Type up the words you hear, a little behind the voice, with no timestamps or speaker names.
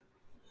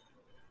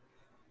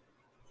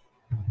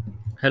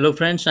Hello,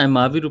 friends. I'm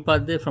Avi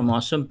Upadhyay from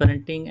Awesome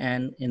Parenting,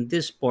 and in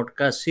this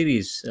podcast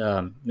series,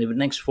 maybe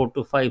next 4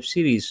 to 5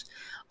 series,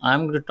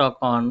 I'm going to talk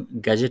on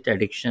gadget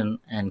addiction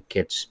and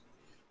kids.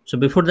 So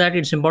before that,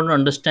 it's important to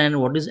understand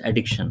what is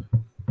addiction,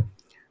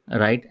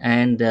 right?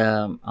 And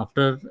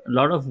after a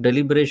lot of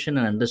deliberation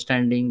and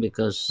understanding,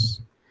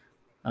 because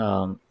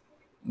um,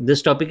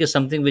 this topic is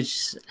something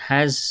which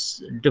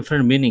has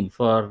different meaning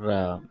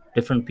for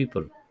different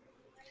people.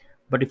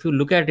 But if you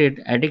look at it,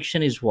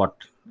 addiction is what?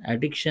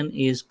 Addiction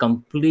is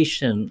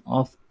completion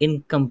of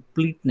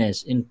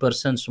incompleteness in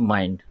person's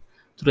mind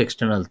through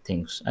external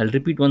things. I'll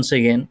repeat once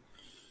again.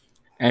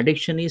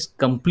 Addiction is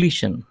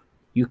completion.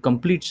 You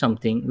complete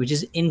something which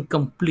is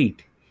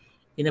incomplete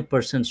in a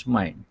person's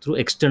mind through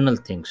external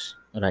things,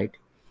 right?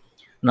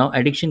 Now,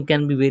 addiction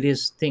can be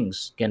various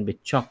things. Can be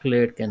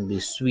chocolate, can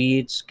be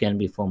sweets, can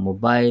be for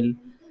mobile,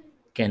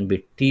 can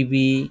be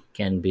TV,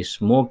 can be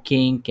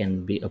smoking,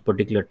 can be a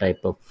particular type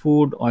of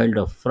food, oiled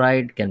or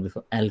fried, can be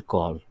for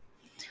alcohol.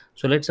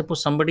 So let's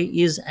suppose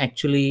somebody is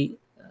actually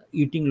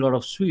eating a lot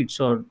of sweets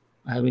or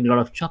having a lot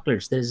of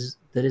chocolates. There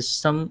is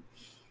some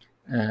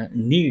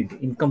need,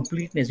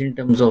 incompleteness in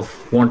terms of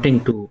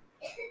wanting to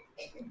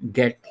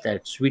get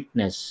that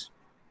sweetness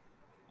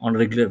on a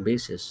regular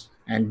basis,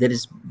 and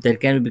there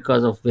can be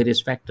because of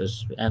various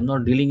factors. I'm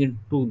not dealing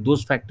into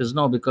those factors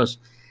now because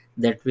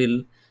that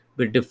will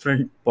be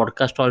different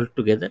podcast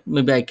altogether.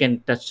 Maybe I can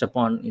touch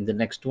upon in the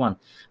next one,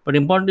 but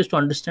important is to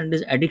understand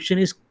this: addiction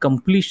is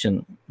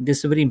completion. This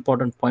is a very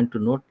important point to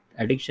note.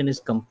 Addiction is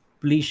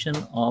completion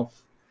of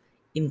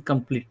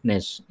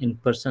incompleteness in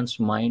person's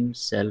mind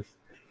self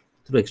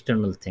through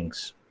external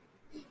things.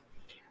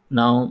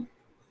 Now,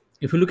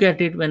 if you look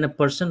at it, when a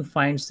person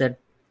finds that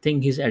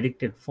thing he's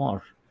addicted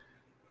for,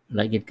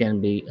 like it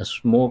can be a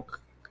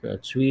smoke, a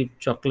sweet,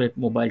 chocolate,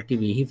 mobile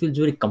TV, he feels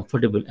very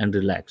comfortable and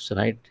relaxed,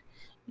 right?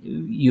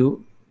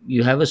 You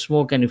you have a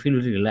smoke and you feel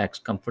very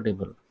relaxed,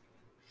 comfortable.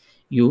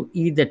 You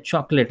eat that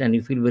chocolate and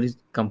you feel very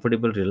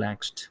comfortable,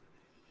 relaxed.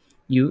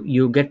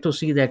 You get to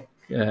see that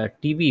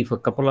TV for a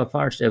couple of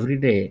hours every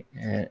day,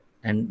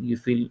 and you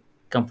feel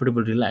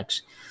comfortable,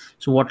 relaxed.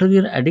 So whatever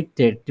you're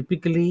addicted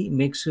typically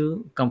makes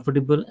you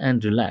comfortable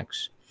and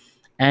relaxed,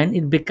 and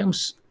it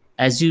becomes,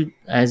 as you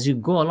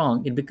go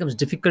along, it becomes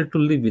difficult to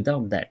live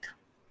without that.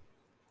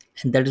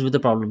 And that is where the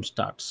problem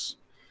starts.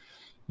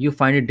 You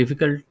find it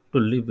difficult to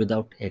live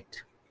without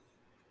it.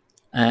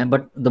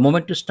 But the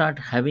moment you start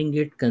having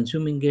it,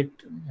 consuming it,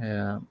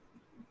 uh,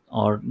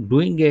 or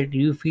doing it,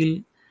 you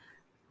feel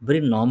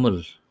very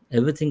normal.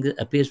 Everything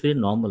appears very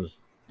normal,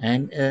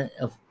 and a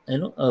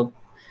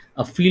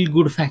feel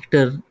good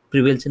factor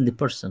prevails in the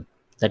person.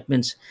 That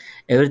means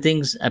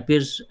everything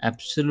appears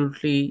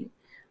absolutely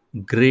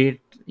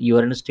great. You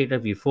are in a state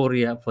of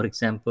euphoria, for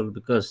example,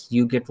 because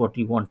you get what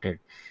you wanted.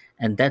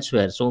 And that's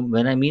where, so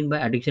when I mean by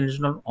addiction, it's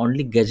not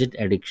only gadget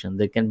addiction.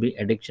 There can be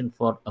addiction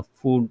for a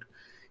food,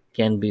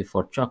 can be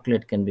for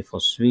chocolate, can be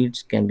for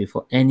sweets, can be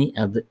for any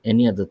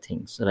other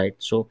things, right?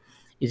 So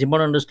it's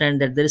important to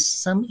understand that there is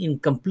some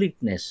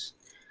incompleteness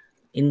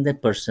in the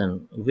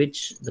person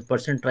which the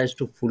person tries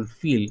to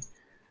fulfill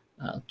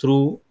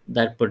through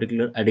that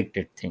particular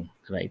addicted thing,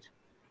 right?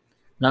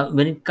 Now,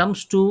 when it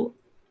comes to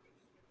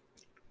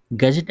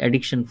gadget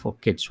addiction for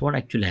kids, what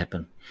actually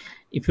happen?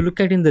 If you look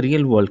at in the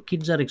real world,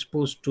 kids are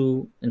exposed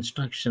to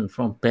instruction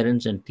from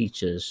parents and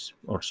teachers,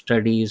 or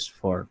studies,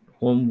 for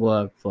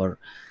homework, for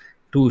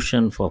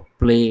tuition, for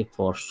play,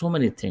 for so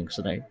many things,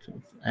 right?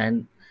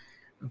 And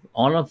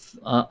all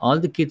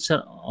the kids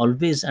are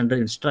always under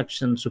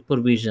instruction,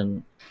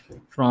 supervision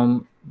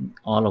from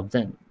all of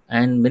them.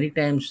 And many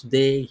times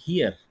they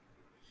hear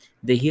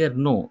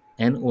no,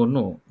 and oh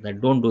no, that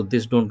don't do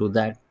this, don't do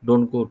that,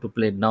 don't go to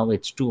play now,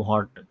 it's too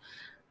hot,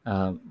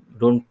 uh,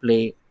 don't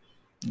play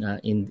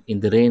in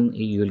the rain,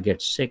 you will get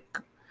sick,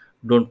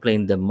 don't play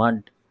in the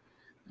mud,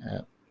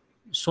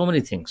 so many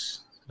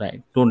things,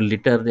 right? Don't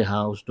litter the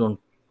house, don't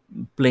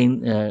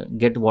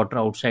get water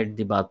outside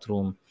the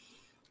bathroom,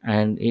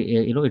 and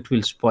it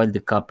will spoil the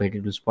carpet,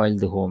 it will spoil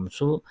the home.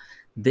 So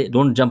they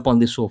don't jump on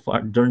the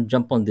sofa, don't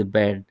jump on the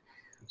bed.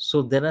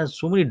 So there are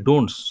so many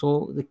don'ts,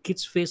 so the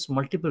kids face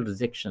multiple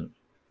rejection.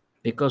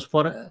 Because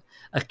for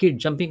a kid,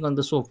 jumping on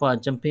the sofa,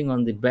 jumping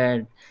on the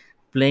bed,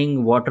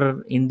 playing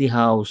water in the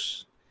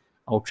house,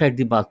 outside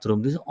the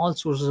bathroom, these are all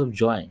sources of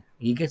joy.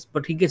 He gets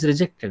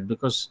rejected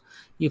because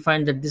he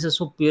finds that this is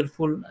so pure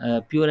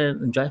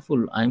and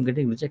joyful, I'm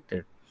getting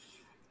rejected.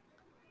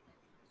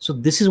 So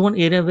this is one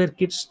area where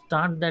kids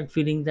start that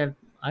feeling that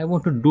I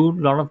want to do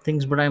a lot of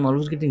things, but I'm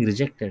always getting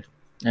rejected.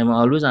 I'm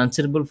always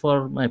answerable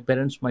for my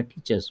parents, my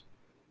teachers.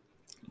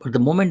 But the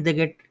moment they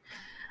get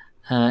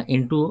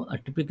into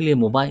typically a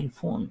mobile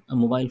phone,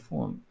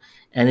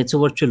 and it's a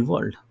virtual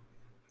world,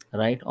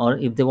 right? Or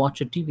if they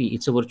watch a TV,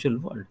 it's a virtual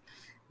world.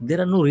 There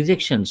are no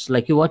rejections.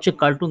 Like you watch a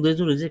cartoon, there's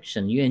no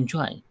rejection. You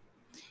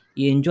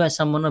enjoy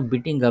someone of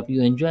beating up,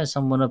 you enjoy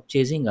someone of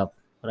chasing up,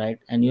 right?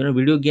 And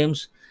video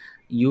games,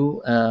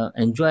 you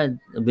enjoy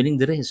winning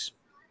the race.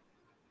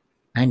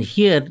 And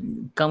here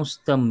comes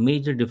the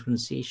major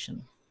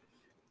differentiation,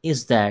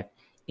 is that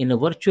in a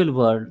virtual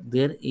world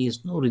there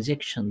is no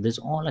rejection, there's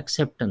all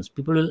acceptance.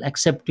 People will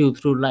accept you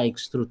through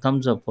likes, through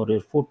thumbs up for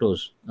your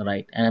photos,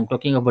 right? And I'm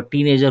talking of a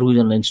teenager who's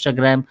on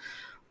Instagram,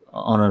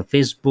 on a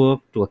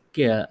Facebook, to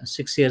a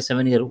 6 year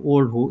 7 year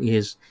old who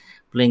is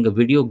playing a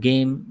video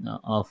game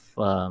of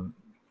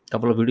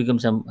couple of video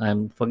games.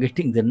 I'm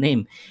forgetting the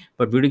name,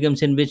 but video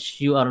games in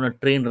which you are on a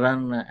train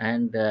run,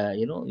 and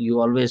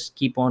you always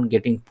keep on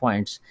getting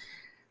points.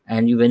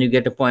 And when you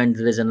get a point,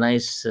 there is a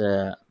nice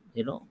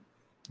you know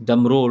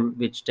drum roll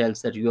which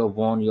tells that you have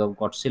won, you have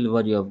got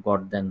silver, you have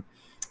got then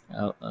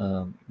uh,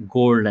 uh,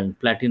 gold and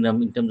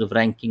platinum in terms of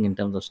ranking, in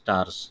terms of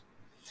stars.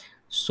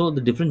 So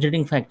the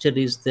differentiating factor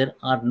is there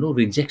are no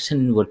rejection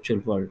in virtual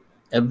world.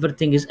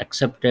 Everything is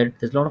accepted.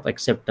 There's a lot of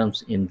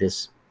acceptance in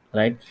this,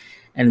 right?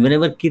 And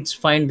whenever kids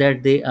find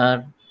that they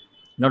are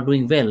not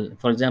doing well,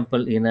 for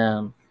example, in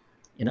an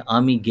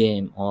army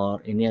game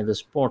or any other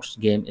sports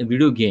game, a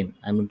video game,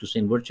 I mean to say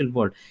in virtual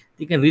world,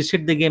 they can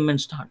reset the game and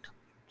start.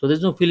 So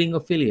there's no feeling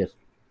of failure.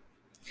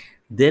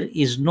 There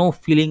is no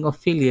feeling of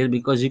failure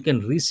because you can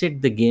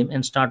reset the game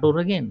and start over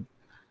again,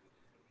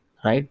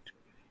 right?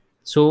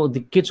 So the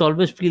kids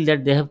always feel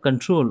that they have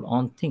control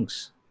on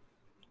things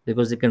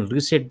because they can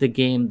reset the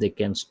game, they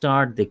can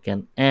start, they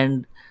can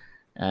end.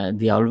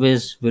 They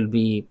always will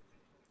be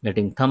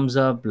getting thumbs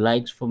up,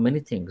 likes for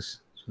many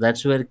things. So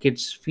that's where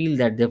kids feel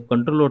that they have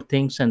control over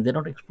things and they're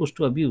not exposed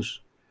to abuse,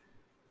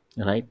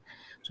 right?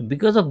 So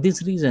because of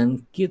this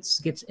reason,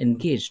 kids gets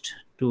engaged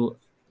to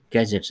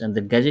gadgets, and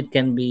the gadget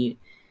can be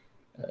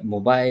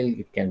mobile,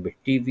 it can be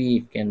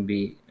TV, it can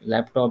be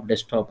laptop,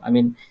 desktop. I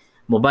mean,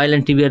 mobile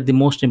and TV are the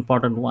most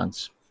important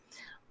ones.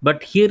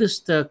 But here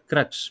is the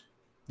crux.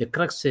 The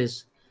crux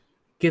is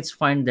kids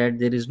find that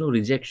there is no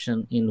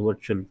rejection in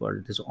virtual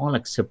world. There's all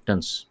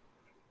acceptance.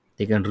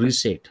 They can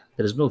reset.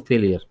 There is no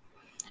failure,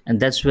 and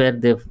that's where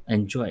they've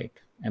enjoyed.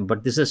 And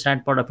but this is a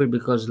sad part of it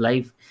because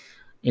life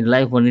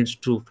one needs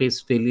to face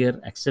failure,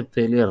 accept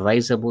failure,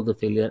 rise above the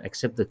failure,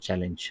 accept the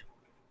challenge.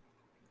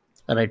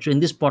 All right. So in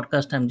this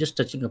podcast, I'm just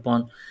touching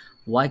upon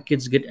why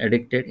kids get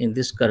addicted in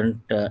this current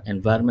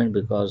environment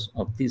because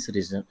of this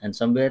reason, and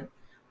somewhere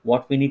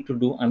what we need to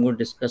do, I'm going to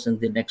discuss in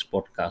the next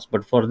podcast.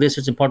 But for this,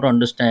 it's important to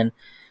understand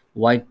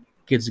why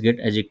kids get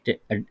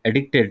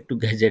addicted to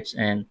gadgets.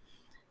 And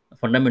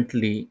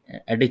fundamentally,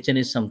 addiction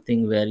is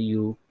something where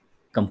you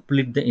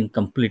complete the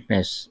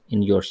incompleteness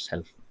in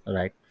yourself,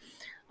 right?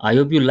 I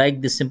hope you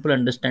like this simple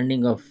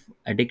understanding of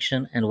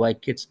addiction and why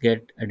kids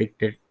get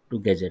addicted to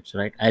gadgets,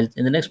 right?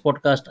 In the next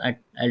podcast,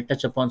 I'll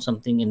touch upon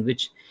something in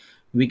which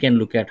we can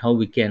look at how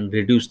we can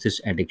reduce this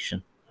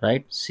addiction,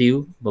 right? See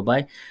you. Bye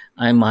bye.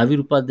 I'm Mahavir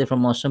Upadhyay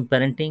from Awesome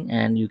Parenting,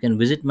 and you can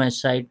visit my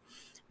site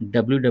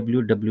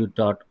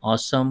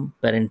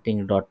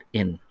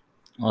www.awesomeparenting.in.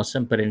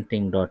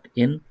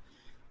 Awesomeparenting.in,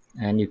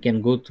 and you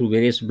can go through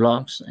various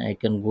blogs. I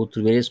can go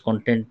through various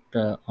content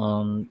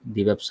on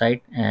the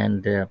website,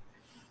 and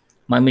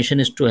my mission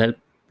is to help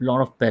a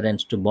lot of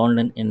parents to bond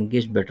and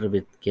engage better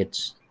with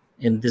kids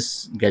in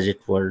this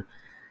gadget world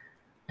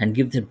and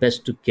give their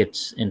best to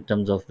kids in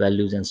terms of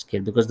values and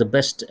skill, because the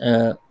best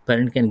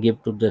parent can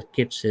give to their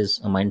kids is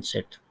a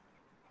mindset,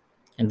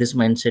 and this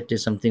mindset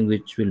is something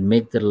which will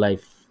make their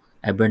life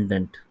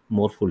abundant,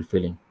 more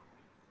fulfilling,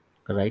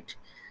 right?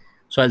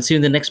 So I'll see you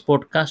in the next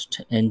podcast.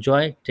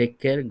 Enjoy, take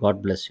care,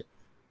 God bless you.